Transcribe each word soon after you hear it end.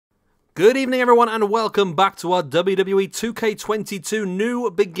Good evening, everyone, and welcome back to our WWE 2K22 New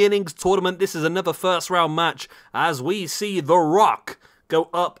Beginnings Tournament. This is another first-round match as we see The Rock go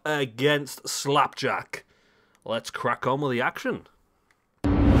up against Slapjack. Let's crack on with the action.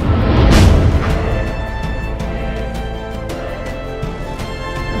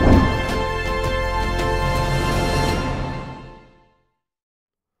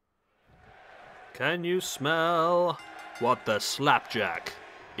 Can you smell what the Slapjack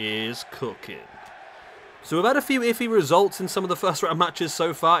is cooking? So we've had a few iffy results in some of the first round matches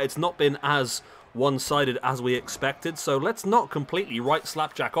so far. It's not been as one-sided as we expected, so let's not completely write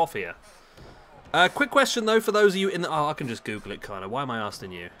Slapjack off here. Quick question though for those of you in the... Oh, I can just Google it kind of. Why am I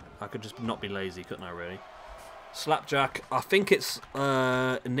asking you? I could just not be lazy, couldn't I really? Slapjack, I think it's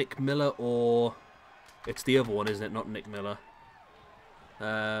Nick Miller or... It's the other one, isn't it? Not Nick Miller.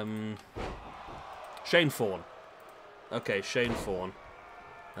 Shane Fawn. Okay, Shane Fawn.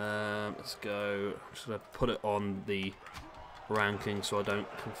 Let's go. I'm just going to put it on the ranking so I don't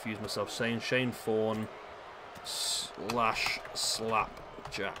confuse myself. Saying Shane Fawn / Slapjack.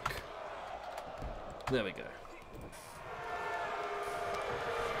 There we go.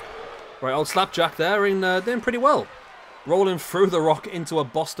 Right, old Slapjack there doing pretty well. Rolling through the Rock into a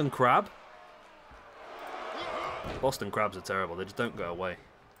Boston Crab. Boston Crabs are terrible. They just don't go away.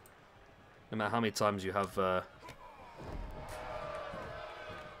 No matter how many times you have... no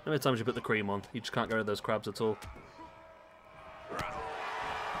matter times you put the cream on, you just can't get rid of those crabs at all.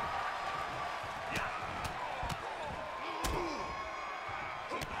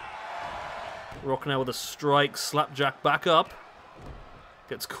 Rock now with a strike, Slapjack back up.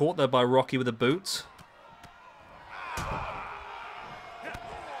 Gets caught there by Rocky with a boot.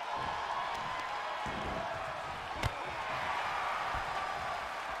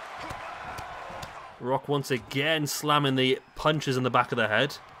 Rock once again slamming the punches in the back of the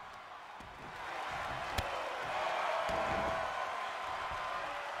head.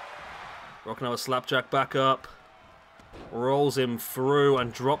 Rock now with Slapjack back up. Rolls him through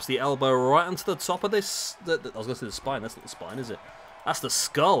and drops the elbow right onto the top of this... I was going to say the spine. That's not the spine, is it? That's the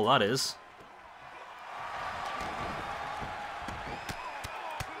skull, that is.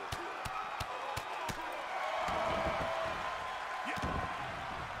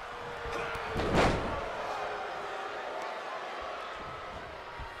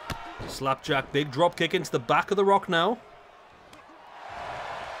 Slapjack, big drop kick into the back of the Rock now.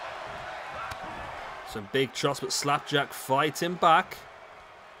 Some big shots, but Slapjack fighting back.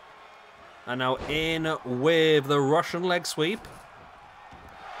 And now in with the Russian leg sweep.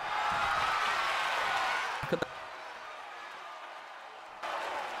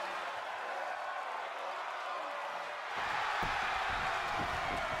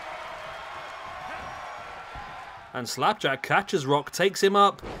 And Slapjack catches Rock, takes him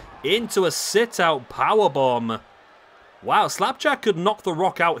up into a sit-out powerbomb. Wow, Slapjack could knock the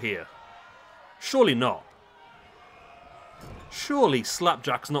Rock out here. Surely not. Surely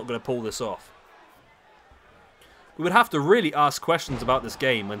Slapjack's not going to pull this off. We would have to really ask questions about this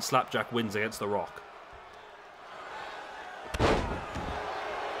game when Slapjack wins against the Rock.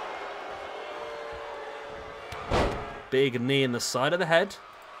 Big knee in the side of the head.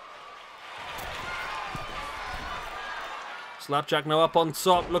 Slapjack now up on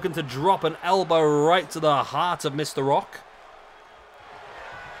top, looking to drop an elbow right to the heart of Mr. Rock.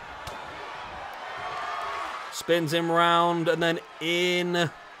 Spins him round and then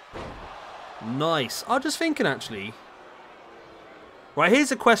in. Nice. I'm just thinking, actually. Right,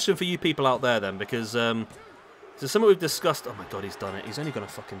 here's a question for you people out there then, because so something we've discussed. Oh my god, he's done it. He's only gonna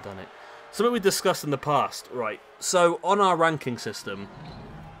fucking done it. Something we've discussed in the past. Right. So on our ranking system,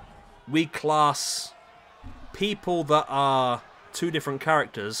 we class people that are two different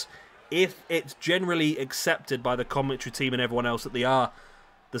characters if it's generally accepted by the commentary team and everyone else that they are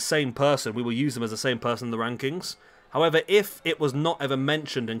the same person. We will use them as the same person in the rankings. However, if it was not ever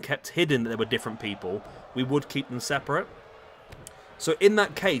mentioned and kept hidden that they were different people, we would keep them separate. So in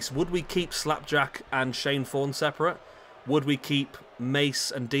that case, would we keep Slapjack and Shane Fawn separate? Would we keep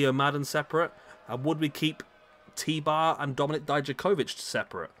Mace and Dio Madden separate? And would we keep T-Bar and Dominic Dijakovic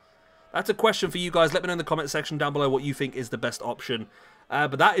separate? That's a question for you guys. Let me know in the comment section down below what you think is the best option.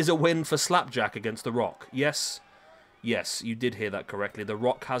 But that is a win for Slapjack against The Rock. Yes, yes, you did hear that correctly. The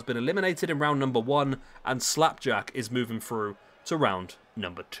Rock has been eliminated in round number 1, and Slapjack is moving through to round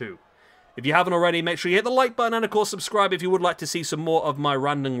number 2. If you haven't already, make sure you hit the like button and, of course, subscribe if you would like to see some more of my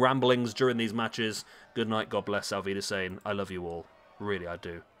random ramblings during these matches. Good night, God bless, Auf Wiedersehen. I love you all. Really, I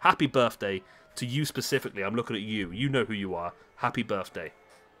do. Happy birthday to you specifically. I'm looking at you. You know who you are. Happy birthday.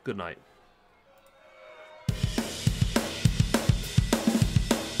 Good night.